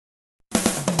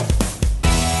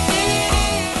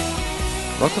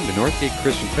Welcome to Northgate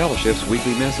Christian Fellowship's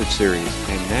weekly message series.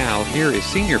 And now, here is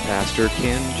Senior Pastor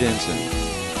Ken Jensen.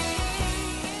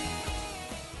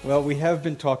 Well, we have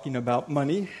been talking about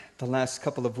money the last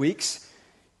couple of weeks,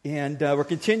 and we're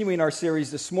continuing our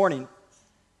series this morning.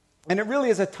 And it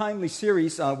really is a timely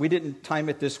series. We didn't time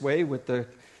it this way with the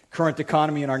current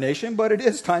economy in our nation, but it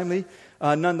is timely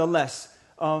nonetheless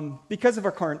because of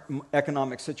our current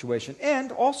economic situation,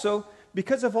 and also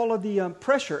because of all of the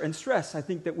pressure and stress, I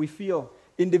think, that we feel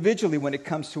individually when it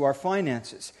comes to our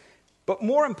finances. But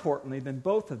more importantly than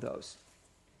both of those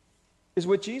is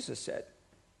what Jesus said.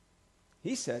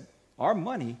 He said, our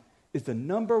money is the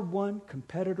number one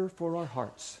competitor for our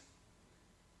hearts.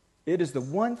 It is the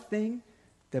one thing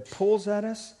that pulls at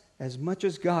us as much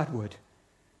as God would.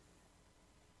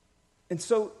 And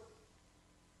so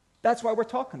that's why we're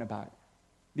talking about it,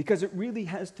 because it really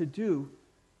has to do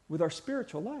with our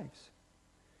spiritual lives.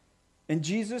 And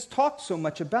Jesus talked so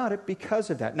much about it because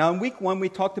of that. Now, in week 1, we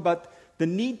talked about the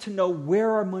need to know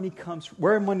where our money comes from,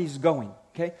 where our money's going,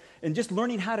 okay? And just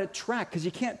learning how to track, because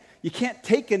you can't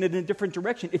take it in a different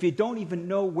direction if you don't even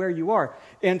know where you are.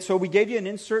 And so we gave you an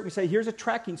insert. We say, here's a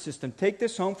tracking system. Take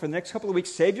this home for the next couple of weeks.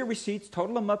 Save your receipts.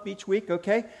 Total them up each week,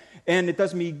 okay? And it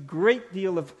does me a great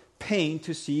deal of pain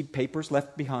to see papers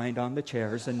left behind on the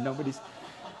chairs and nobody's...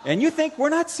 And you think we're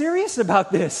not serious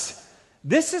about this.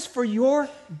 This is for your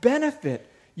benefit.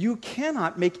 You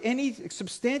cannot make any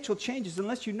substantial changes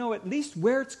unless you know at least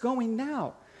where it's going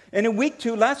now. And in week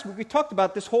 2, last week, we talked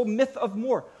about this whole myth of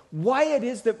more. Why it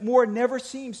is that more never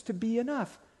seems to be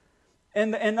enough.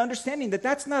 And understanding that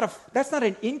that's not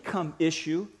an income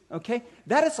issue, okay?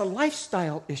 That is a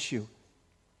lifestyle issue.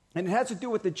 And it has to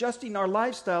do with adjusting our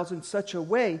lifestyles in such a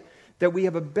way that we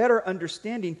have a better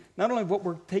understanding, not only of what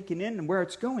we're taking in and where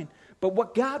it's going, but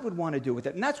what God would want to do with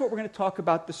it. And that's what we're going to talk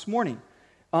about this morning.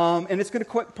 And it's going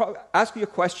to ask you a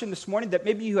question this morning that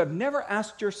maybe you have never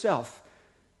asked yourself.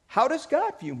 How does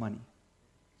God view money?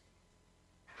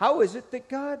 How is it that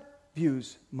God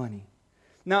views money?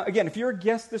 Now, again, if you're a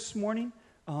guest this morning,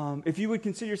 if you would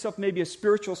consider yourself maybe a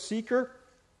spiritual seeker,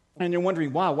 and you're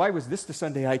wondering, wow, why was this the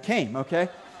Sunday I came, okay?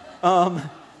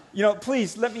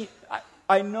 Please let me...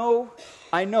 I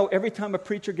know every time a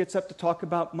preacher gets up to talk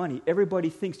about money, everybody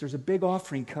thinks there's a big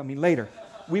offering coming later.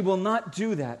 We will not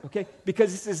do that, okay?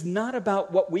 Because this is not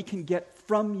about what we can get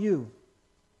from you.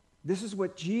 This is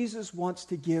what Jesus wants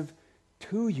to give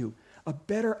to you. A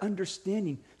better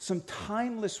understanding, some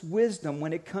timeless wisdom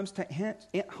when it comes to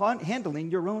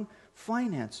handling your own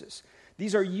finances.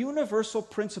 These are universal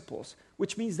principles,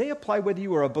 which means they apply whether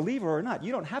you are a believer or not.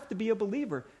 You don't have to be a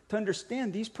believer to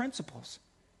understand these principles.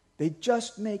 They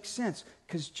just make sense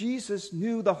because Jesus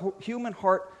knew the human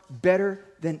heart better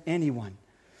than anyone.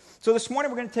 So this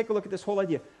morning we're going to take a look at this whole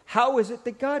idea. How is it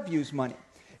that God views money?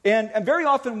 And very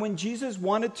often when Jesus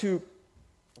wanted to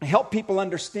help people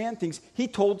understand things, he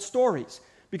told stories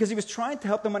because he was trying to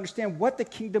help them understand what the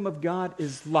kingdom of God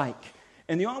is like.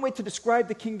 And the only way to describe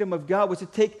the kingdom of God was to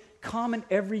take common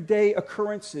everyday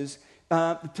occurrences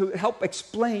to help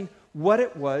explain what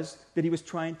it was that he was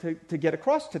trying to get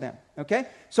across to them, okay?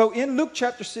 So in Luke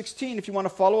chapter 16, if you want to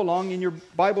follow along in your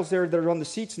Bibles there that are on the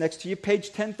seats next to you, page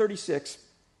 1036,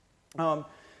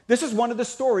 this is one of the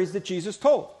stories that Jesus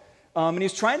told. And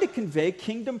he's trying to convey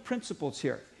kingdom principles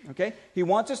here, okay? He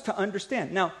wants us to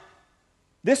understand. Now,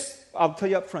 this, I'll tell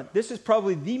you up front, this is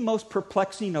probably the most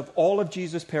perplexing of all of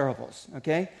Jesus' parables,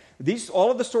 okay?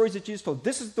 All of the stories that Jesus told,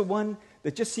 this is the one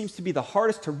that just seems to be the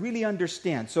hardest to really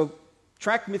understand. So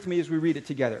track with me as we read it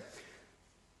together.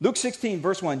 Luke 16,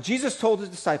 verse 1. Jesus told his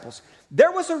disciples,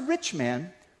 there was a rich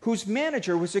man whose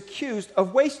manager was accused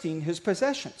of wasting his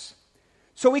possessions.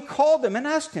 So he called him and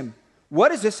asked him,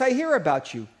 what is this I hear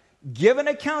about you? Give an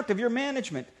account of your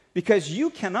management, because you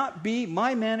cannot be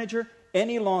my manager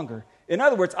any longer. In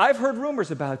other words, I've heard rumors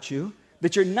about you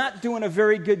that you're not doing a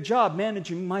very good job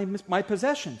managing my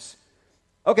possessions.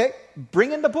 Okay,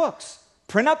 bring in the books.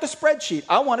 Print out the spreadsheet.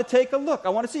 I want to take a look. I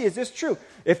want to see, is this true?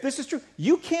 If this is true,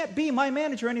 you can't be my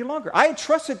manager any longer. I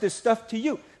entrusted this stuff to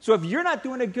you. So if you're not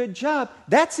doing a good job,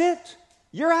 that's it.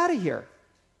 You're out of here.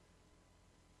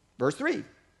 Verse 3,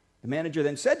 the manager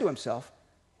then said to himself,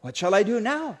 what shall I do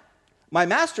now? My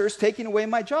master is taking away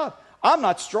my job. I'm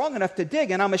not strong enough to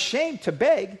dig, and I'm ashamed to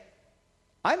beg.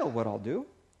 I know what I'll do.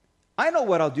 I know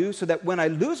what I'll do so that when I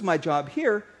lose my job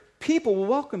here, people will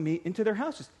welcome me into their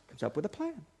houses. Comes up with a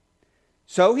plan.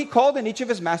 So he called in each of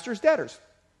his master's debtors.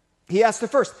 He asked the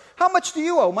first, how much do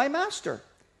you owe my master?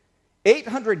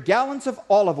 800 gallons of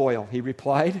olive oil, he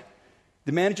replied.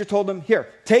 The manager told him, here,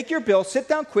 take your bill, sit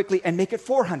down quickly, and make it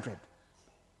 400.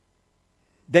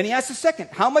 Then he asked the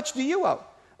second, how much do you owe?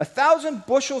 1,000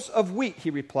 bushels of wheat, he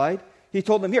replied. He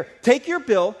told him, here, take your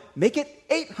bill, make it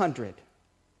 800.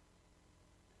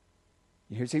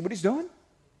 You hear see what he's doing?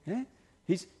 Yeah?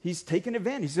 He's taking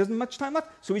advantage. He doesn't have much time left,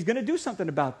 so he's going to do something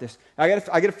about this. I got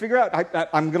to figure out.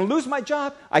 I'm going to lose my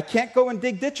job. I can't go and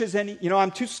dig ditches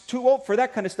I'm too old for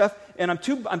that kind of stuff, and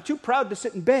I'm too proud to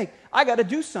sit and beg. I got to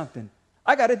do something.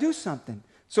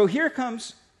 So here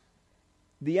comes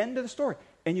the end of the story,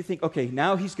 and you think, okay,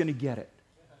 now he's going to get it.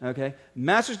 Okay,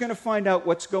 master's going to find out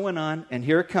what's going on, and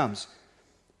here it comes.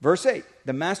 Verse 8: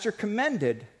 the master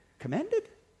commended.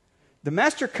 The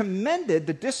master commended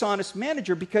the dishonest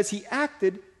manager because he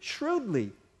acted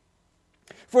shrewdly.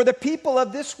 For the people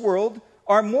of this world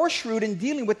are more shrewd in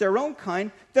dealing with their own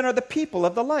kind than are the people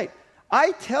of the light.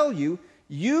 I tell you,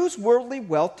 use worldly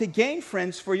wealth to gain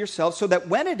friends for yourselves, so that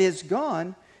when it is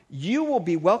gone, you will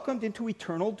be welcomed into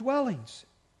eternal dwellings.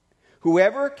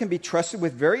 Whoever can be trusted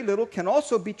with very little can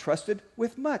also be trusted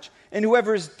with much. And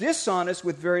whoever is dishonest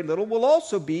with very little will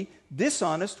also be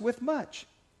dishonest with much.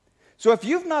 So if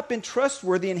you've not been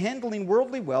trustworthy in handling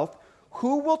worldly wealth,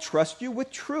 who will trust you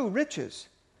with true riches?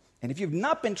 And if you've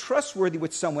not been trustworthy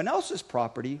with someone else's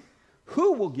property,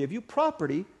 who will give you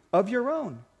property of your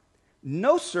own?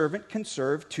 No servant can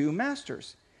serve two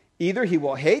masters. Either he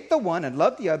will hate the one and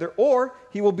love the other, or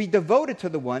he will be devoted to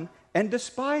the one and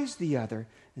despise the other.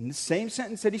 In the same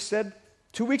sentence that he said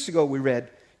 2 weeks ago, we read,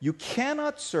 you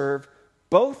cannot serve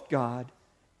both God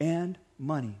and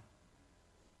money.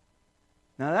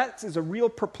 Now that is a real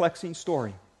perplexing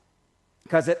story,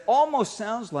 because it almost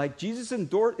sounds like Jesus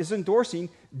is endorsing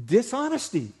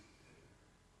dishonesty.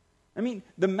 I mean,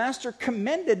 the master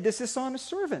commended this dishonest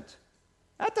servant.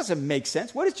 That doesn't make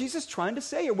sense. What is Jesus trying to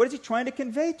say, or what is he trying to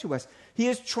convey to us? He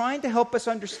is trying to help us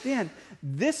understand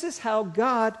this is how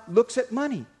God looks at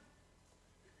money.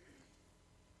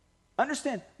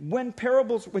 Understand, when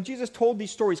Jesus told these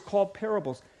stories called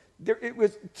parables, it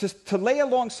was to lay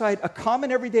alongside a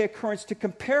common everyday occurrence to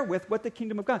compare with what the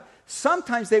kingdom of God.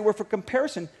 Sometimes they were for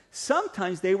comparison.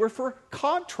 Sometimes they were for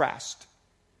contrast.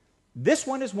 This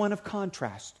one is one of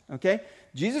contrast, okay?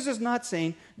 Jesus is not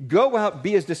saying, go out,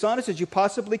 be as dishonest as you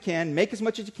possibly can, make as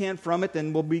much as you can from it,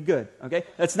 then we'll be good, okay?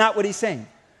 That's not what he's saying.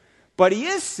 But he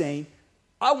is saying,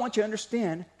 I want you to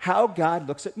understand how God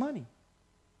looks at money.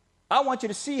 I want you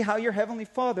to see how your Heavenly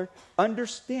Father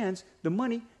understands the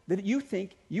money that you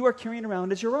think you are carrying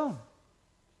around as your own.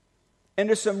 And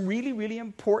there's some really, really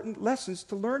important lessons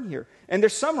to learn here. And they're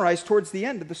summarized towards the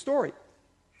end of the story.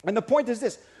 And the point is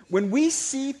this: when we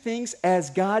see things as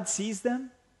God sees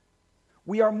them,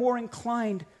 we are more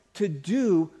inclined to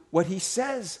do what He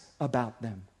says about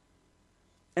them.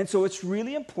 And so it's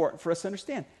really important for us to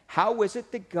understand, how is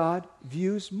it that God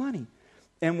views money?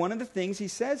 And one of the things He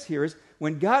says here is,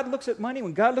 when God looks at money,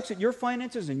 when God looks at your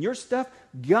finances and your stuff,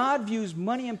 God views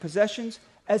money and possessions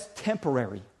as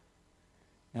temporary.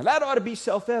 Now that ought to be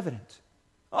self-evident.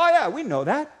 Oh yeah, we know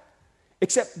that.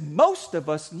 Except most of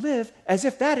us live as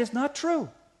if that is not true.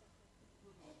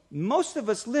 Most of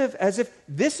us live as if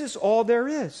this is all there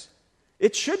is.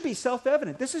 It should be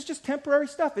self-evident. This is just temporary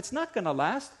stuff. It's not going to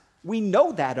last. We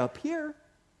know that up here.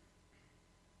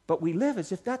 But we live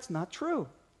as if that's not true.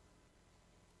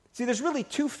 See, there's really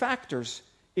two factors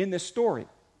in this story.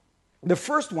 The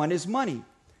first one is money.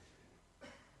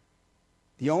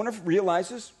 The owner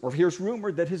realizes or hears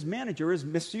rumor that his manager is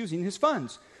misusing his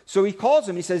funds. So he calls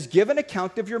him. He says, give an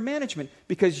account of your management,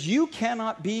 because you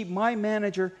cannot be my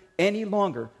manager any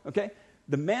longer. Okay?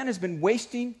 The man has been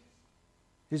wasting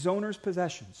his owner's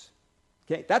possessions.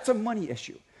 Okay? That's a money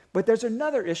issue. But there's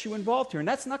another issue involved here, and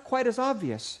that's not quite as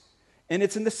obvious. And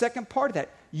it's in the second part of that.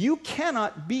 You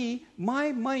cannot be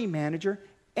my money manager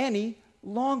any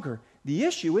longer. The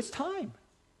issue is time.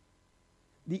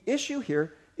 The issue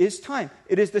here is time.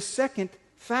 It is the second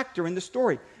factor in the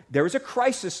story. There is a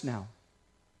crisis now.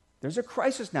 There's a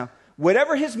crisis now.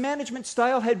 Whatever his management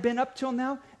style had been up till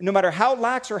now, no matter how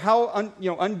lax or how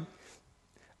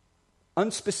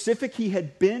unspecific he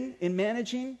had been in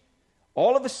managing,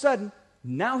 all of a sudden,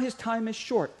 now his time is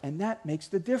short, and that makes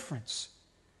the difference.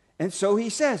 And so he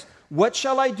says, what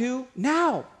shall I do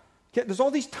now? Okay, there's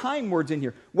all these time words in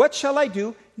here. What shall I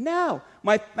do now?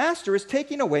 My master is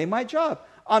taking away my job.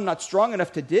 I'm not strong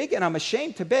enough to dig, and I'm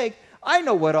ashamed to beg. I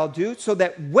know what I'll do so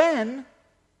that when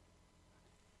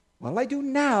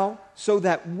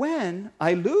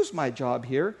I lose my job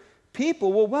here,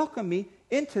 people will welcome me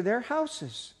into their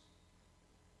houses.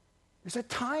 There's a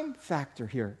time factor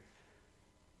here.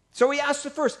 So he asked the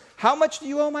first, how much do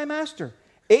you owe my master?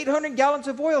 800 gallons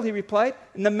of oil, he replied.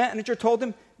 And the manager told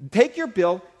him, take your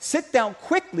bill, sit down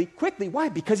quickly. Why?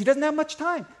 Because he doesn't have much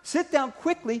time. Sit down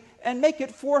quickly and make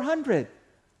it 400.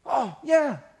 Oh,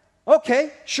 yeah.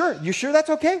 Okay, sure. You sure that's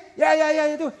okay? Yeah,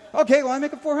 you do it. Okay, well, I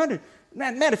make it 400.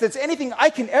 Man, if there's anything I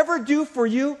can ever do for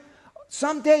you,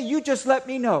 someday you just let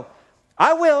me know.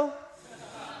 I will.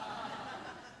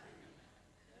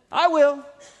 I will.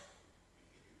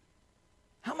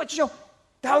 How much,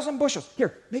 1,000 bushels.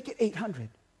 Here, make it 800.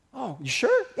 Oh, you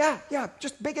sure? Yeah,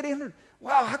 just make it 800.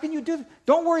 Wow, how can you do that?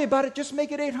 Don't worry about it, just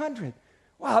make it 800.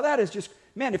 Wow, that is just,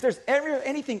 man, if there's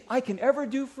anything I can ever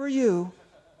do for you,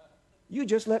 you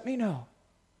just let me know.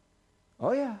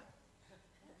 Oh, yeah,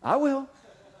 I will.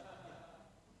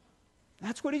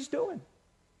 That's what he's doing.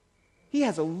 He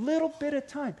has a little bit of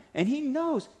time, and he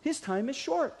knows his time is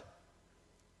short.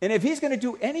 And if he's going to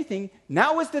do anything,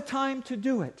 now is the time to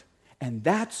do it. And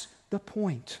that's the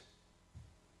point.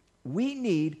 We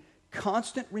need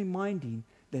constant reminding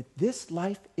that this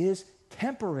life is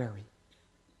temporary.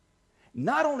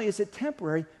 Not only is it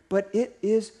temporary, but it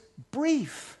is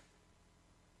brief.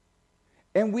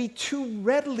 And we too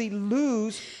readily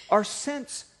lose our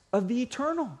sense of the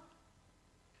eternal.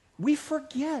 We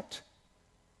forget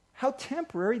how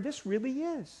temporary this really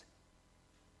is.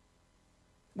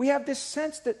 We have this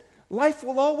sense that life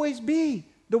will always be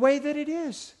the way that it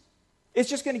is. It's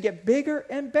just going to get bigger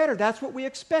and better. That's what we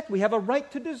expect. We have a right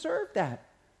to deserve that.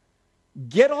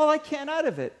 Get all I can out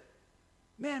of it.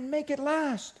 Man, make it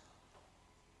last.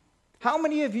 How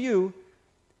many of you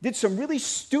did some really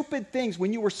stupid things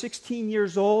when you were 16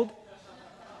 years old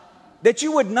that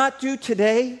you would not do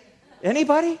today?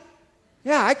 Anybody?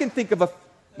 Yeah, I can think of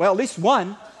at least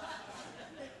one.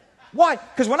 Why?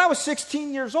 Because when I was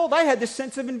 16 years old, I had this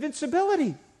sense of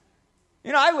invincibility.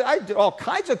 I did all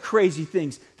kinds of crazy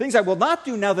things I will not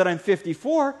do now that I'm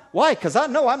 54. Why? Because I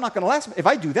know I'm not going to last. If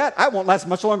I do that, I won't last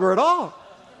much longer at all.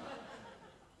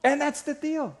 And that's the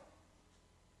deal.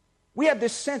 We have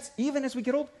this sense, even as we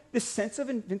get old, this sense of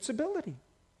invincibility.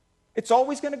 It's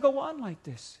always going to go on like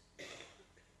this.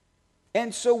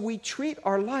 And so we treat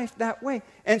our life that way.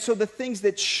 And so the things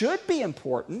that should be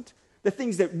important, the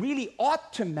things that really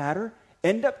ought to matter,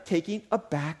 end up taking a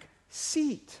back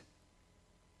seat.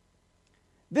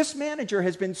 This manager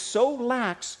has been so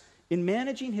lax in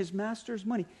managing his master's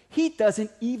money, he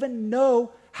doesn't even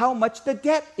know how much the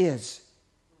debt is.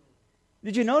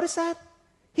 Did you notice that?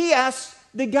 He asks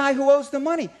the guy who owes the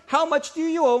money, how much do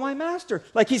you owe my master?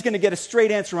 Like he's going to get a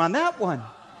straight answer on that one.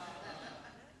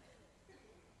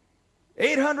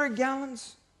 800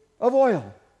 gallons of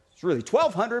oil. It's really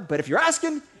 1,200, but if you're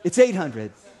asking, it's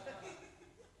 800.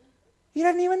 He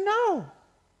doesn't even know.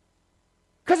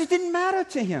 Because it didn't matter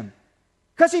to him.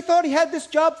 Because he thought he had this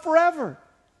job forever.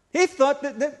 He thought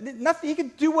that nothing, he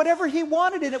could do whatever he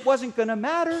wanted and it wasn't going to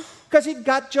matter because he'd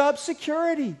got job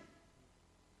security.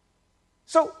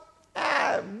 So,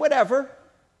 whatever.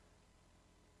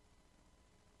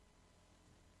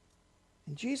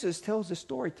 And Jesus tells a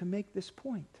story to make this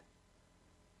point.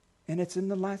 And it's in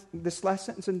this last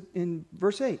sentence in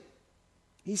verse 8.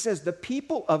 He says, the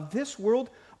people of this world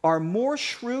are more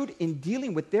shrewd in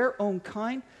dealing with their own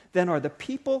kind than are the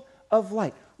people of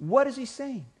light. What is he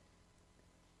saying?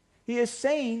 He is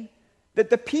saying that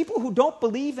the people who don't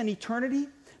believe in eternity,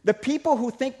 the people who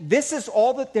think this is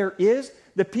all that there is,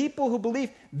 the people who believe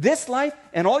this life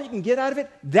and all you can get out of it,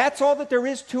 that's all that there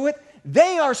is to it,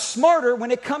 they are smarter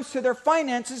when it comes to their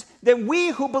finances than we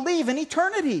who believe in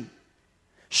eternity.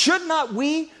 Should not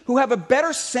we, who have a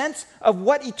better sense of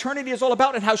what eternity is all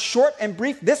about and how short and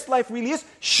brief this life really is,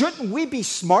 shouldn't we be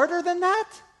smarter than that?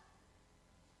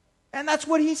 And that's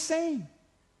what he's saying.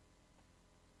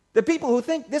 The people who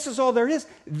think this is all there is,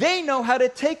 they know how to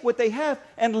take what they have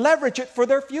and leverage it for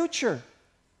their future.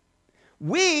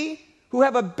 We, who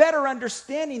have a better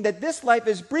understanding that this life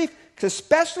is brief,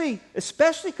 especially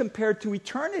compared to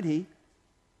eternity,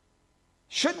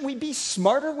 shouldn't we be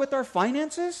smarter with our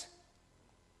finances?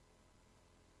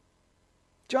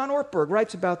 John Ortberg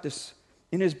writes about this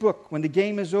in his book, When the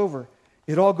Game is Over,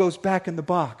 It All Goes Back in the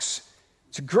Box.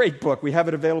 It's a great book. We have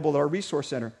it available at our resource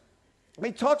center. And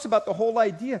he talks about the whole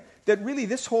idea that really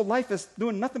this whole life is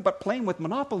doing nothing but playing with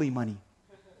monopoly money.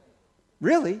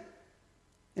 Really?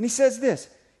 And he says this.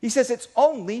 He says it's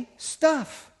only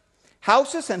stuff.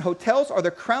 Houses and hotels are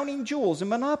the crowning jewels in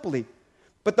monopoly.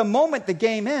 But the moment the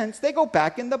game ends, they go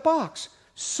back in the box.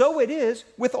 So it is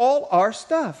with all our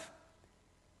stuff.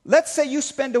 Let's say you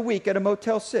spend a week at a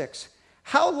Motel 6.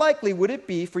 How likely would it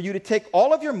be for you to take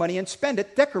all of your money and spend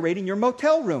it decorating your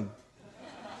motel room?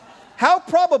 How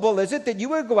probable is it that you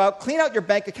would go out, clean out your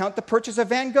bank account to purchase a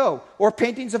Van Gogh or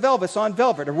paintings of Elvis on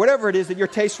velvet or whatever it is that your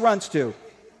taste runs to?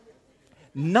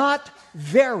 Not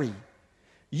very.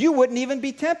 You wouldn't even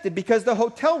be tempted because the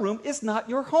hotel room is not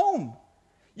your home.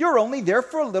 You're only there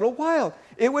for a little while.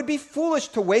 It would be foolish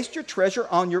to waste your treasure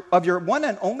of your one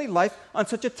and only life on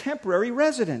such a temporary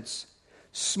residence.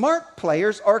 Smart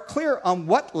players are clear on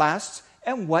what lasts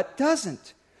and what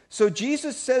doesn't. So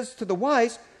Jesus says to the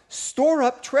wise, store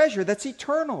up treasure that's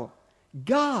eternal,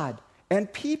 God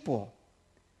and people.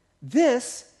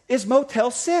 This is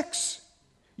Motel 6.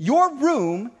 Your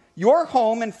room, your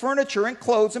home and furniture and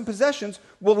clothes and possessions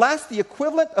will last the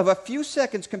equivalent of a few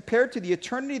seconds compared to the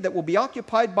eternity that will be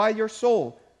occupied by your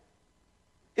soul.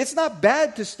 It's not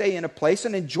bad to stay in a place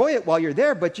and enjoy it while you're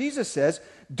there, but Jesus says,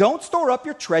 don't store up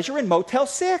your treasure in Motel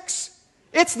 6.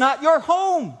 It's not your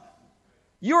home.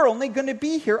 You're only going to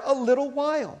be here a little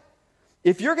while.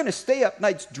 If you're going to stay up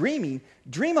nights dreaming,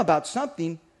 dream about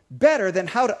something better than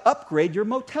how to upgrade your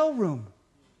motel room.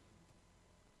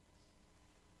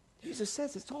 Jesus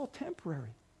says it's all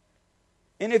temporary.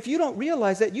 And if you don't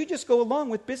realize that, you just go along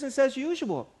with business as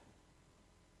usual.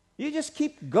 You just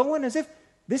keep going as if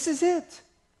this is it.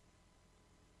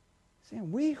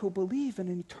 Saying we who believe in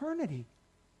an eternity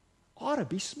ought to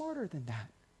be smarter than that.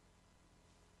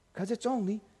 Because it's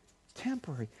only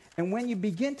temporary. And when you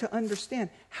begin to understand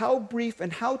how brief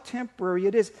and how temporary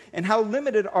it is and how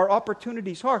limited our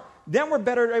opportunities are, then we're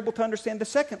better able to understand the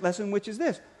second lesson, which is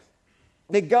this: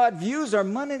 that God views our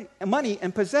money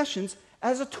and possessions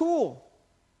as a tool.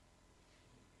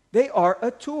 They are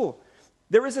a tool.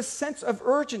 There is a sense of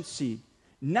urgency.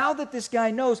 Now that this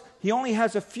guy knows he only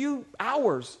has a few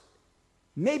hours,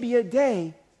 maybe a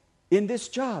day in this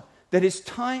job, that his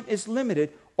time is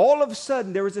limited, all of a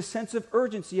sudden there is a sense of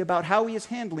urgency about how he is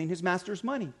handling his master's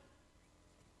money.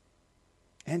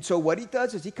 And so what he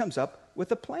does is he comes up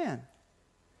with a plan.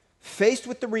 Faced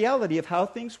with the reality of how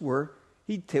things were,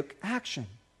 he took action.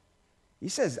 He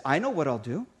says, I know what I'll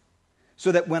do,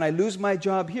 so that when I lose my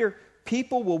job here,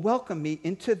 people will welcome me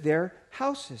into their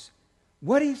houses.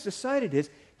 What he's decided is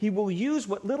he will use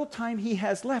what little time he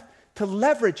has left to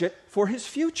leverage it for his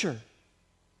future.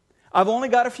 I've only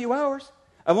got a few hours.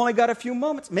 I've only got a few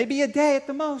moments, maybe a day at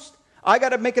the most. I got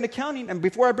to make an accounting, and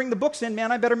before I bring the books in,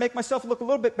 man, I better make myself look a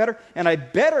little bit better, and I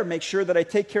better make sure that I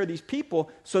take care of these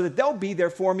people so that they'll be there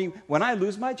for me when I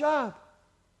lose my job.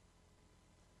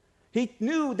 He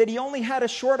knew that he only had a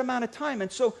short amount of time,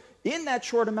 and so in that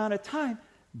short amount of time,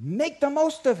 make the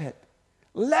most of it.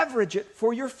 Leverage it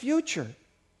for your future.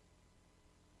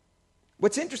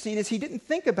 What's interesting is he didn't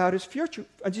think about his future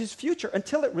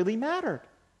until it really mattered.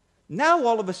 Now,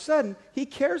 all of a sudden, he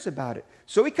cares about it.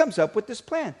 So he comes up with this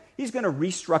plan. He's going to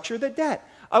restructure the debt.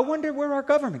 I wonder where our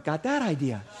government got that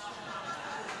idea.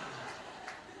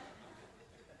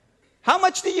 How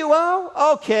much do you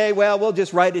owe? Okay, well, we'll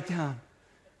just write it down.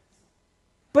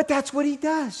 But that's what he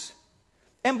does.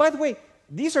 And by the way,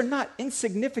 these are not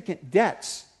insignificant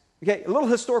debts. Okay, a little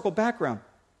historical background.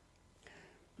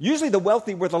 Usually the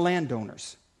wealthy were the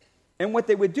landowners. And what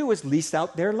they would do is lease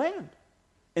out their land.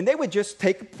 And they would just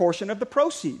take a portion of the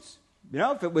proceeds. You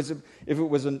know, if it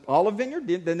was an olive vineyard,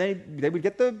 then they would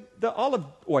get the olive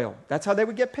oil. That's how they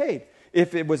would get paid.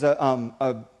 If it was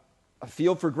a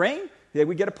field for grain, they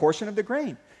would get a portion of the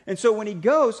grain. And so when he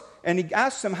goes and he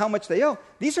asks them how much they owe,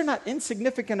 these are not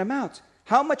insignificant amounts.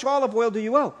 How much olive oil do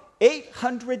you owe?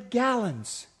 800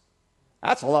 gallons.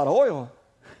 That's a lot of oil.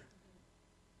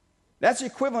 That's the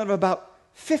equivalent of about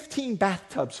 15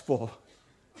 bathtubs full.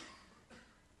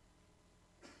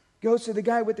 Goes to the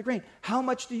guy with the grain. How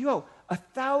much do you owe?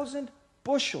 1,000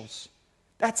 bushels.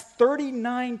 That's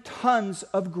 39 tons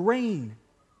of grain.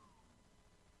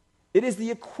 It is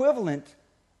the equivalent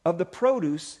of the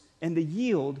produce and the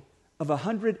yield of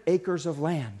 100 acres of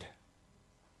land.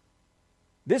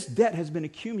 This debt has been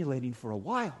accumulating for a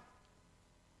while.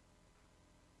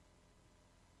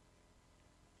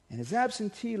 And his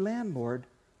absentee landlord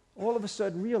all of a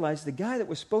sudden realized the guy that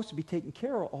was supposed to be taking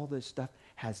care of all this stuff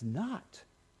has not.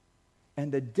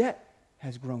 And the debt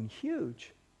has grown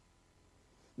huge.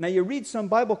 Now, you read some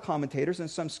Bible commentators and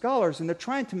some scholars, and they're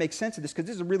trying to make sense of this because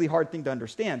this is a really hard thing to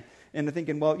understand. And they're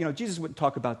thinking, well, Jesus wouldn't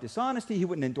talk about dishonesty. He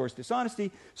wouldn't endorse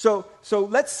dishonesty. So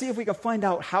let's see if we can find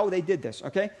out how they did this,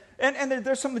 okay? And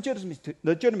there's some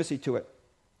legitimacy to it.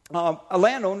 A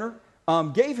landowner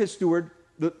gave his steward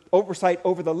the oversight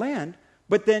over the land,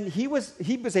 but then he was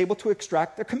able to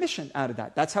extract a commission out of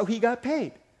that. That's how he got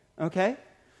paid, okay?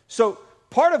 So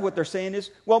part of what they're saying is,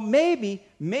 well, maybe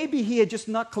he had just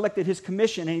not collected his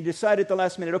commission and he decided at the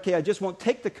last minute, okay, I just won't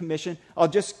take the commission. I'll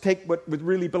just take what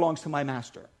really belongs to my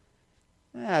master.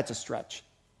 That's a stretch.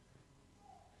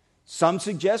 Some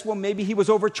suggest, well, maybe he was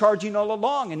overcharging all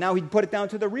along and now he'd put it down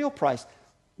to the real price.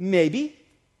 Maybe.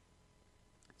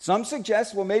 Some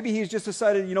suggest, well, maybe he's just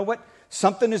decided, you know what,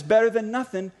 something is better than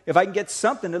nothing. If I can get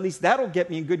something, at least that'll get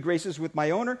me in good graces with my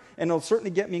owner, and it'll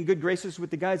certainly get me in good graces with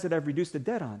the guys that I've reduced the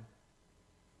debt on.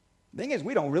 The thing is,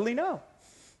 we don't really know,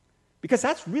 because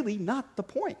that's really not the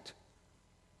point.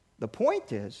 The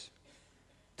point is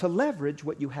to leverage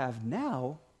what you have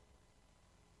now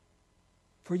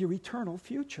for your eternal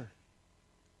future.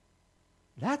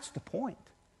 That's the point.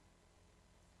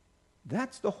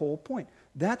 That's the whole point.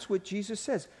 That's what Jesus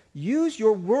says. Use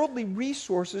your worldly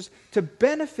resources to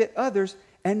benefit others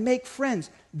and make friends.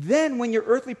 Then, when your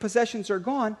earthly possessions are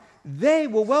gone, they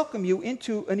will welcome you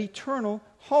into an eternal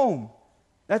home.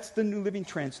 That's the New Living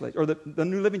Translation, or the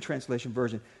New Living Translation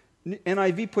version.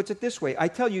 NIV puts it this way: I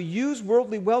tell you, use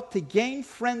worldly wealth to gain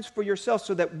friends for yourself,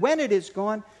 so that when it is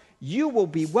gone, you will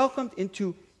be welcomed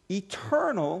into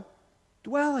eternal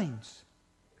dwellings.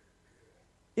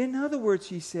 In other words,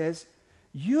 he says,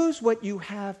 use what you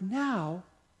have now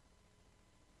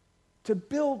to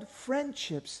build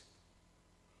friendships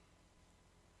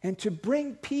and to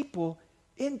bring people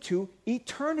into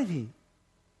eternity,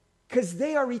 because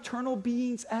they are eternal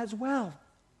beings as well.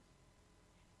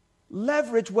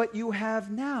 Leverage what you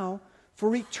have now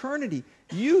for eternity.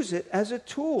 Use it as a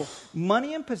tool.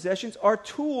 Money and possessions are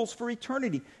tools for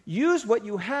eternity. Use what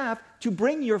you have to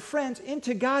bring your friends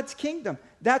into God's kingdom.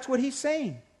 That's what he's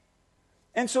saying.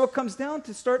 And so it comes down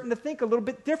to starting to think a little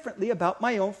bit differently about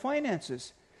my own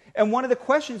finances. And one of the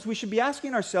questions we should be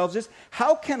asking ourselves is,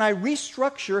 how can I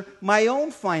restructure my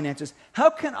own finances? How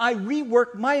can I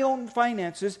rework my own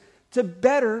finances to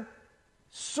better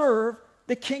serve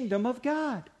the kingdom of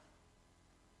God?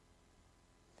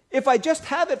 If I just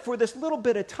have it for this little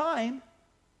bit of time,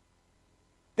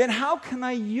 then how can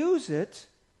I use it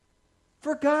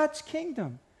for God's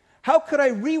kingdom? How could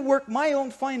I rework my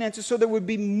own finances so there would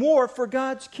be more for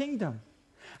God's kingdom?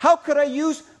 How could I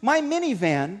use my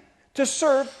minivan to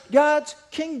serve God's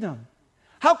kingdom?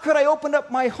 How could I open up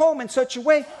my home in such a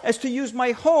way as to use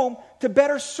my home to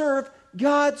better serve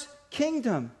God's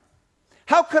kingdom?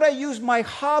 How could I use my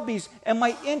hobbies and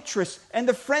my interests and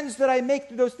the friends that I make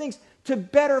through those things to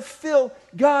better fill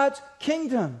God's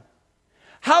kingdom?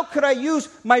 How could I use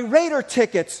my Raider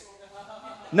tickets?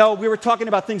 No, we were talking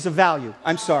about things of value.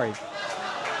 I'm sorry.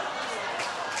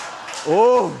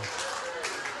 Oh.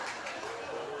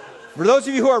 For those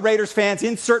of you who are Raiders fans,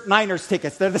 insert Niners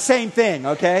tickets. They're the same thing,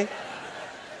 okay?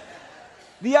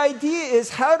 The idea is,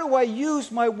 how do I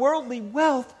use my worldly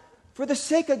wealth for the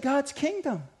sake of God's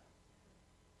kingdom?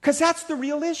 Because that's the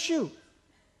real issue.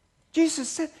 Jesus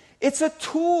said, it's a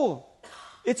tool.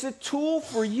 It's a tool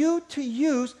for you to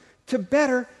use to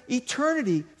better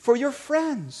eternity for your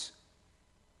friends.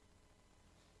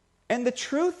 And the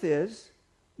truth is,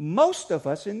 most of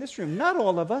us in this room, not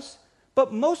all of us,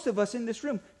 but most of us in this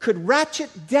room could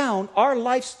ratchet down our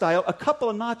lifestyle a couple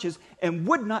of notches and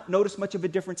would not notice much of a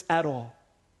difference at all.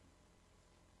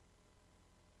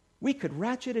 We could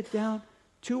ratchet it down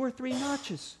 2 or 3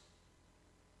 notches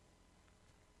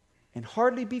and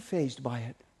hardly be fazed by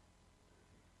it.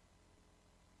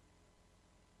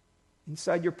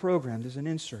 Inside your program, there's an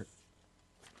insert.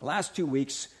 The last 2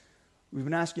 weeks, we've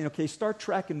been asking, okay, start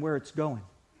tracking where it's going.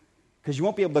 Because you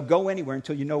won't be able to go anywhere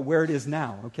until you know where it is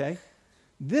now, okay?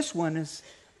 This one is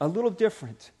a little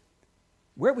different.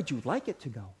 Where would you like it to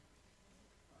go?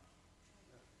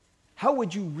 How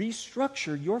would you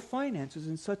restructure your finances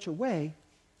in such a way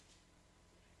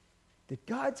that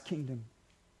God's kingdom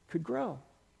could grow?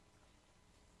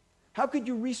 How could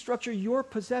you restructure your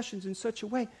possessions in such a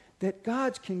way that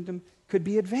God's kingdom could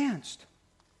be advanced?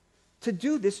 To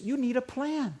do this, you need a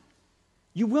plan.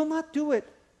 You will not do it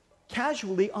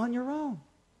casually on your own.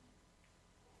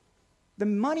 The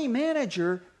money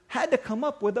manager had to come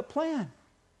up with a plan.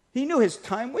 He knew his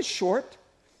time was short.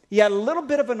 He had a little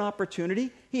bit of an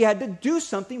opportunity. He had to do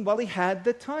something while he had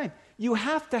the time. You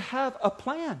have to have a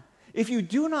plan. If you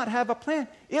do not have a plan,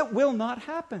 it will not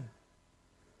happen.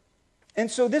 And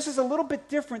so this is a little bit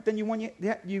different than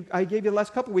I gave you the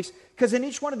last couple of weeks, because in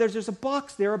each one of those, there's a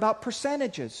box there about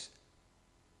percentages.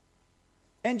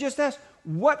 And just ask,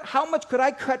 how much could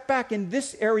I cut back in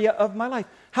this area of my life?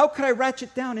 How could I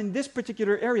ratchet down in this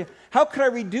particular area? How could I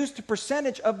reduce the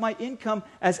percentage of my income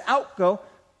as outgo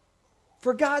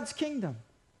for God's kingdom?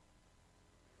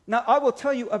 Now, I will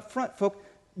tell you up front, folks,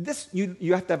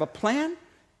 you have to have a plan,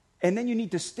 and then you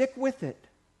need to stick with it.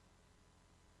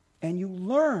 And you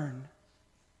learn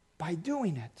by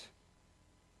doing it.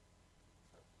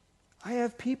 I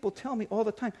have people tell me all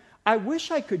the time, I wish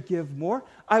I could give more.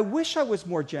 I wish I was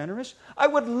more generous. I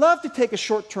would love to take a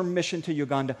short-term mission to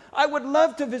Uganda. I would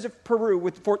love to visit Peru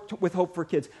with Hope for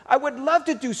Kids. I would love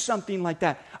to do something like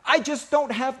that. I just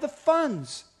don't have the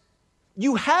funds.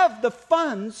 You have the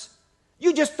funds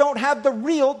You just don't have the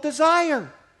real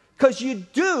desire because you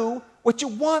do what you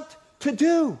want to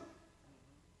do.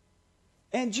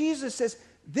 And Jesus says,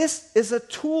 this is a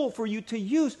tool for you to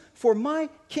use for my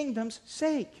kingdom's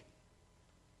sake.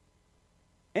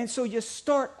 And so you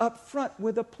start up front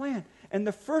with a plan. And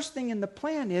the first thing in the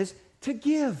plan is to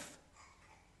give.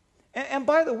 And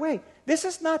by the way, this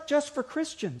is not just for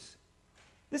Christians.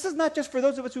 This is not just for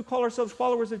those of us who call ourselves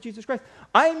followers of Jesus Christ.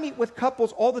 I meet with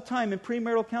couples all the time in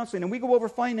premarital counseling, and we go over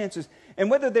finances. And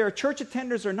whether they're church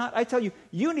attenders or not, I tell you,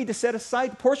 you need to set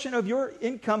aside a portion of your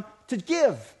income to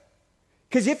give.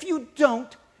 Because if you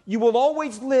don't, you will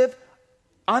always live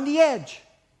on the edge.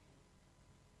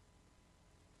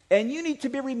 And you need to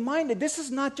be reminded, this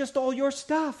is not just all your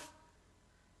stuff.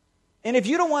 And if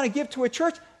you don't want to give to a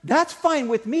church, that's fine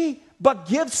with me, but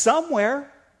give somewhere.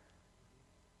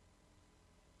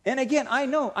 And again, I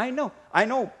know, I'm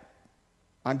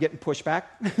getting pushback.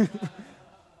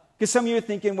 Because some of you are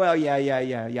thinking, well,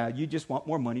 yeah, you just want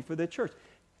more money for the church.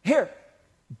 Here,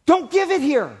 don't give it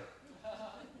here.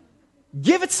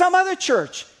 Give it some other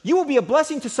church. You will be a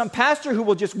blessing to some pastor who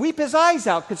will just weep his eyes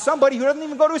out because somebody who doesn't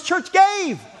even go to his church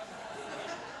gave.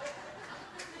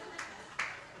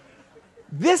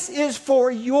 This is for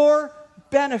your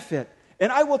benefit.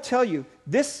 And I will tell you,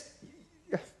 this,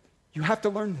 you have to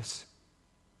learn this.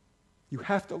 You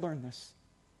have to learn this.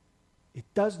 It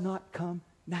does not come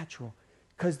natural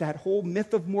because that whole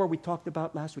myth of more we talked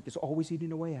about last week is always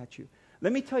eating away at you.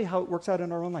 Let me tell you how it works out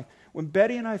in our own life. When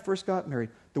Betty and I first got married,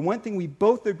 the one thing we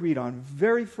both agreed on,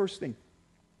 very first thing,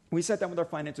 we sat down with our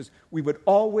finances, we would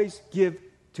always give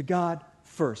to God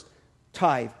first.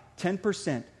 Tithe,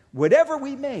 10%, whatever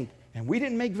we made. And we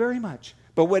didn't make very much.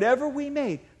 But whatever we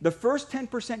made, the first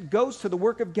 10% goes to the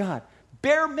work of God.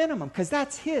 Bare minimum, because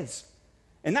that's His.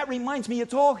 And that reminds me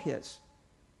it's all His.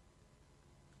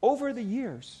 Over the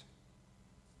years,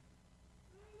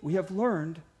 we have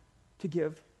learned to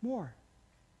give more.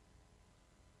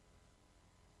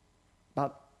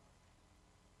 About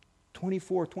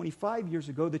 24, 25 years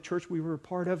ago, the church we were a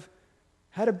part of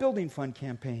had a building fund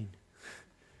campaign.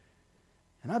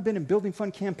 And I've been in building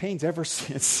fund campaigns ever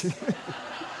since.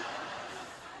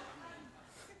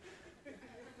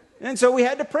 And so we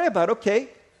had to pray about, okay,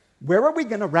 where are we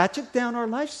going to ratchet down our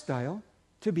lifestyle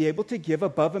to be able to give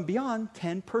above and beyond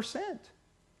 10%?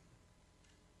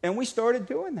 And we started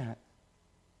doing that.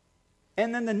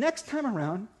 And then the next time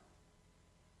around,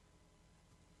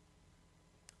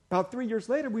 about 3 years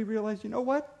later, we realized, you know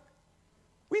what?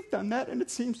 We've done that, and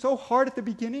it seemed so hard at the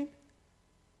beginning.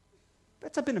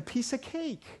 That's been a piece of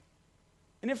cake.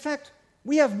 And in fact,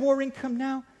 we have more income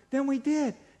now than we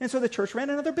did. And so the church ran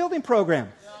another building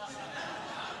program.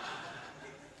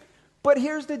 But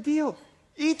here's the deal.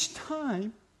 Each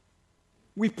time,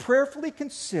 we prayerfully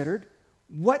considered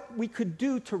what we could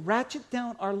do to ratchet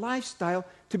down our lifestyle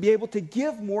to be able to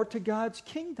give more to God's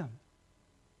kingdom.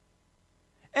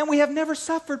 And we have never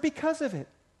suffered because of it.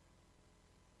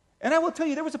 And I will tell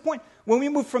you, there was a point when we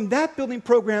moved from that building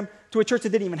program to a church that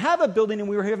didn't even have a building, and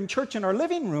we were having church in our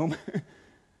living room.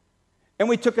 And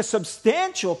we took a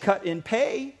substantial cut in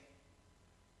pay.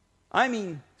 I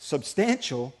mean,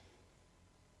 substantial,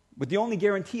 with the only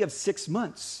guarantee of 6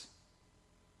 months.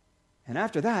 And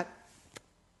after that,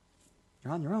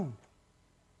 you're on your own.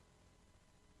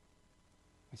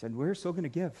 I said, we're still going to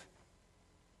give.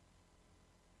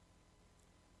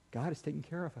 God is taking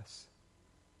care of us.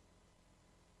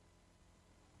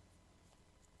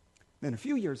 Then a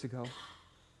few years ago,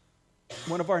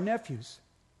 one of our nephews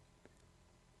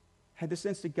had the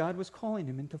sense that God was calling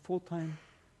him into full-time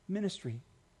ministry.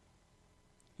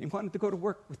 He wanted to go to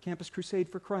work with Campus Crusade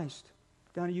for Christ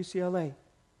down at UCLA.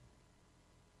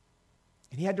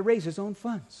 And he had to raise his own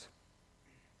funds.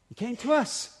 He came to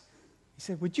us. He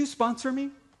said, would you sponsor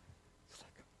me? It's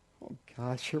like, oh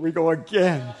gosh, here we go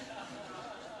again.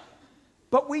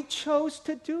 But we chose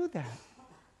to do that.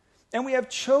 And we have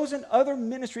chosen other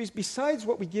ministries besides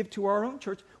what we give to our own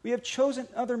church. We have chosen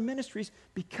other ministries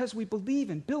because we believe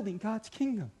in building God's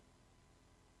kingdom.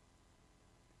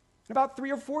 And about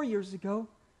 3 or 4 years ago,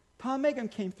 Tom Megan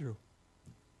came through.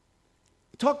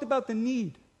 He talked about the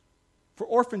need for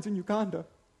orphans in Uganda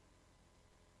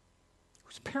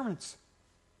whose parents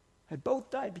had both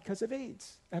died because of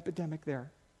AIDS epidemic there.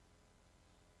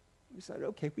 We said,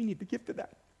 okay, we need to give to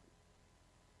that.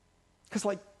 Because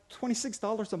like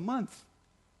 $26 a month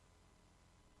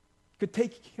could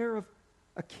take care of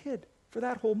a kid for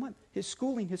that whole month. His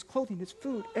schooling, his clothing, his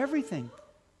food, everything.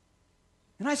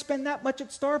 And I spend that much at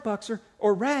Starbucks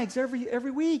or Rags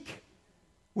every week.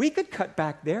 We could cut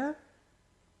back there.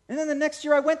 And then the next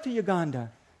year I went to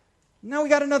Uganda. Now we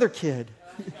got another kid.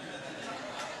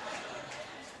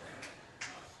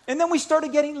 And then we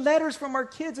started getting letters from our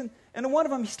kids, and one of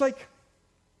them, it's like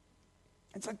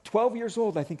 12 years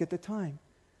old, I think, at the time.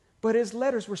 But his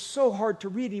letters were so hard to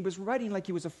read, and he was writing like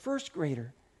he was a first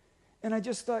grader. And I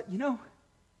just thought, he's going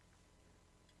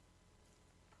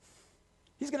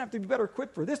to have to be better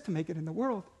equipped for this to make it in the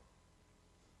world.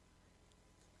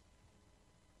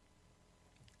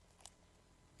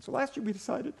 So last year we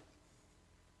decided,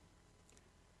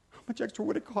 how much extra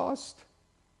would it cost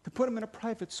to put him in a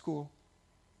private school?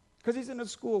 Because he's in a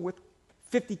school with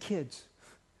 50 kids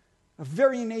of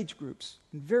varying age groups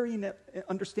and varying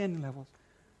understanding levels.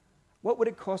 What would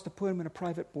it cost to put him in a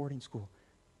private boarding school?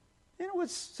 And it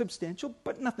was substantial,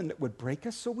 but nothing that would break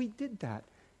us, so we did that.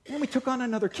 And we took on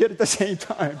another kid at the same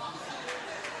time.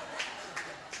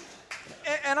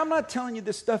 And I'm not telling you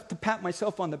this stuff to pat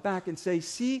myself on the back and say,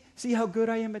 see how good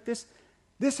I am at this?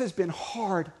 This has been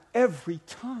hard every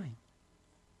time.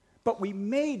 But we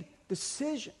made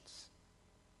decisions.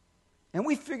 And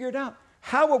we figured out,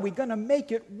 how are we going to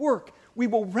make it work? We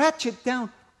will ratchet down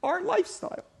our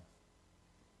lifestyle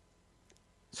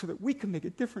so that we can make a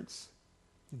difference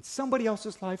in somebody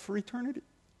else's life for eternity.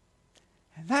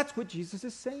 And that's what Jesus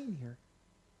is saying here.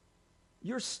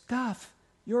 Your stuff,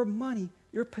 your money,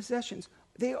 your possessions,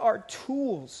 they are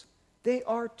tools. They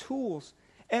are tools.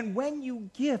 And when you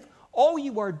give, all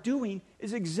you are doing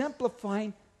is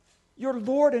exemplifying your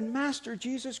Lord and Master,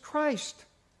 Jesus Christ.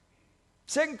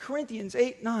 2 Corinthians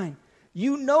 8:9.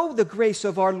 You know the grace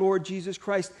of our Lord Jesus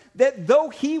Christ, that though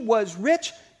he was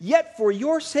rich, yet for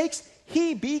your sakes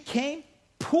he became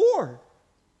poor.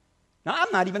 Now,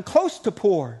 I'm not even close to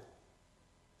poor.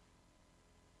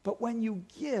 But when you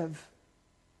give,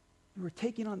 you are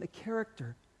taking on the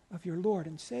character of your Lord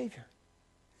and Savior.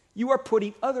 You are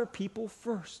putting other people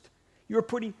first. You are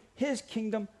putting his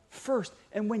kingdom first.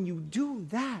 And when you do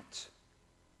that,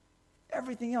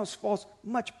 everything else falls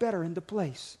much better into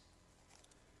place.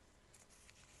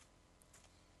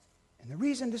 And the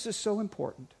reason this is so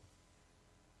important,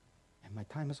 and my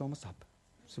time is almost up,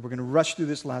 so we're going to rush through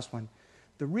this last one.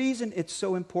 The reason it's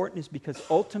so important is because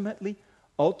ultimately,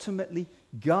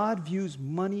 God views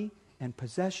money and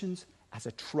possessions as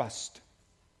a trust.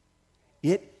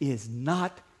 It is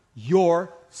not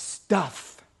your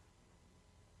stuff.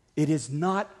 It is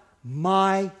not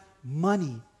my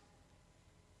money.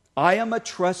 I am a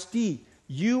trustee.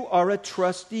 You are a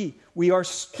trustee. We are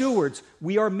stewards.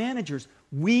 We are managers.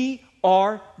 We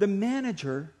are the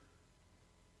manager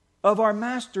of our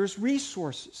master's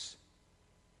resources.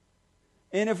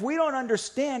 And if we don't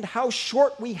understand how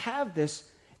short we have this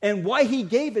and why he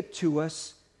gave it to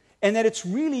us, and that it's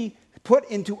really put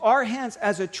into our hands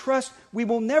as a trust, we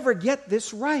will never get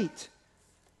this right.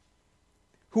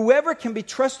 Whoever can be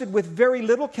trusted with very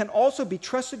little can also be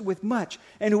trusted with much.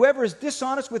 And whoever is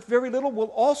dishonest with very little will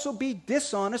also be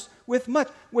dishonest with much.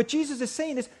 What Jesus is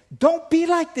saying is, don't be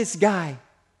like this guy.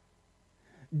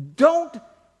 Don't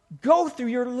go through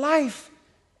your life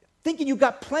thinking you've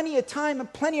got plenty of time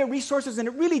and plenty of resources and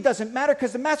it really doesn't matter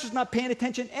because the master's not paying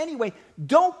attention anyway.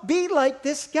 Don't be like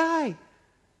this guy.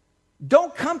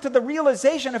 Don't come to the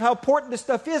realization of how important this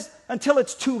stuff is until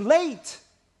it's too late.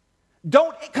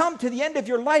 Don't come to the end of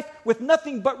your life with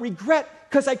nothing but regret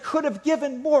because I could have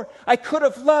given more. I could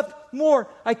have loved more.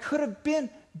 I could have been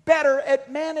better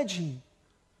at managing.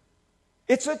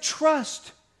 It's a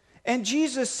trust. And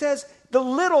Jesus says the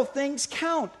little things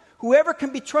count. Whoever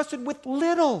can be trusted with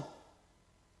little.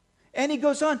 And he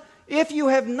goes on, if you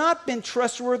have not been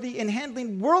trustworthy in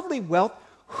handling worldly wealth,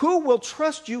 who will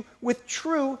trust you with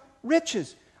true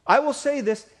riches? I will say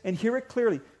this and hear it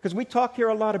clearly, because we talk here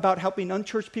a lot about helping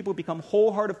unchurched people become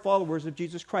wholehearted followers of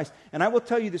Jesus Christ. And I will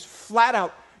tell you this flat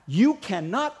out, you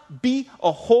cannot be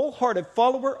a wholehearted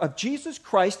follower of Jesus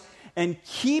Christ and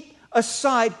keep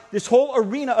aside this whole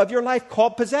arena of your life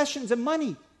called possessions and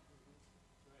money.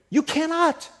 You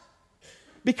cannot.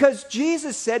 Because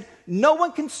Jesus said, no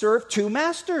one can serve two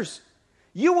masters.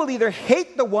 You will either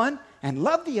hate the one and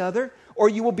love the other, or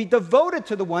you will be devoted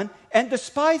to the one and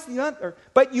despise the other.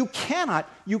 But you cannot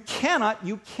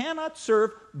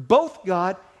serve both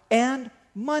God and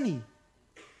money.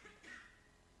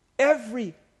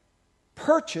 Every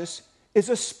purchase is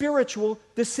a spiritual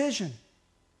decision.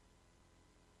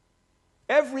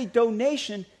 Every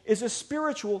donation is a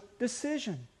spiritual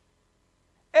decision.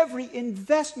 Every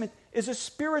investment is a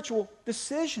spiritual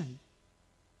decision.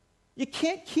 You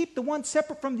can't keep the one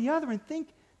separate from the other and think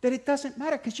that it doesn't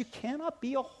matter, because you cannot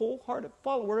be a wholehearted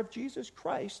follower of Jesus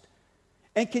Christ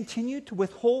and continue to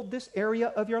withhold this area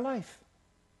of your life.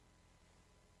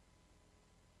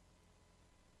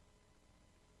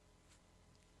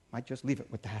 Might just leave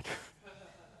it with that.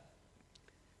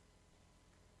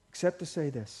 Except to say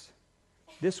this.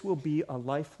 This will be a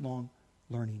lifelong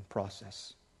learning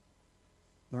process.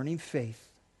 Learning faith,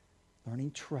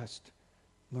 learning trust,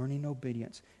 learning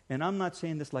obedience. And I'm not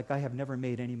saying this like I have never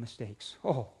made any mistakes.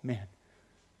 Oh, man.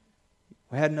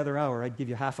 If I had another hour, I'd give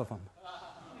you half of them.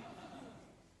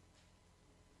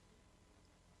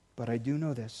 But I do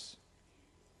know this,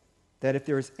 that if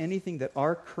there is anything that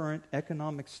our current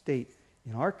economic state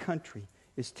in our country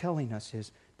is telling us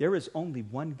is there is only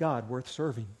one God worth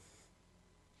serving.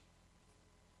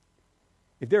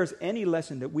 If there is any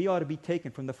lesson that we ought to be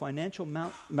taken from the financial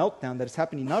meltdown that is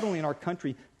happening not only in our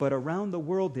country but around the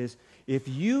world is, if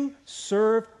you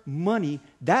serve money,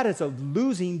 that is a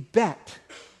losing bet.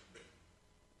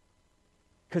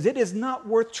 Because it is not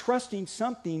worth trusting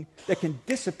something that can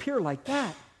disappear like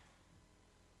that.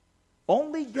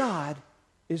 Only God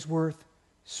is worth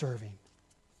serving.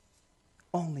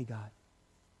 Only God.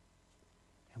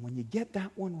 And when you get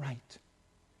that one right,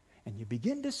 and you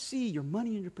begin to see your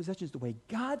money and your possessions the way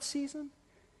God sees them,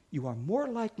 you are more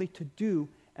likely to do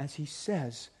as He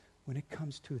says when it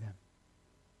comes to them.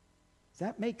 Does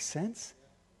that make sense?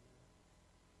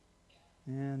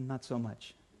 And not so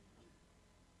much.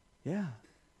 Yeah.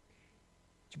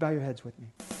 Would you bow your heads with me?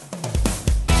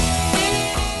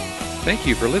 Thank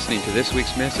you for listening to this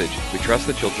week's message. We trust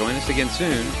that you'll join us again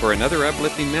soon for another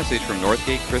uplifting message from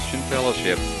Northgate Christian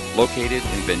Fellowship, located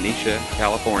in Benicia,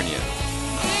 California.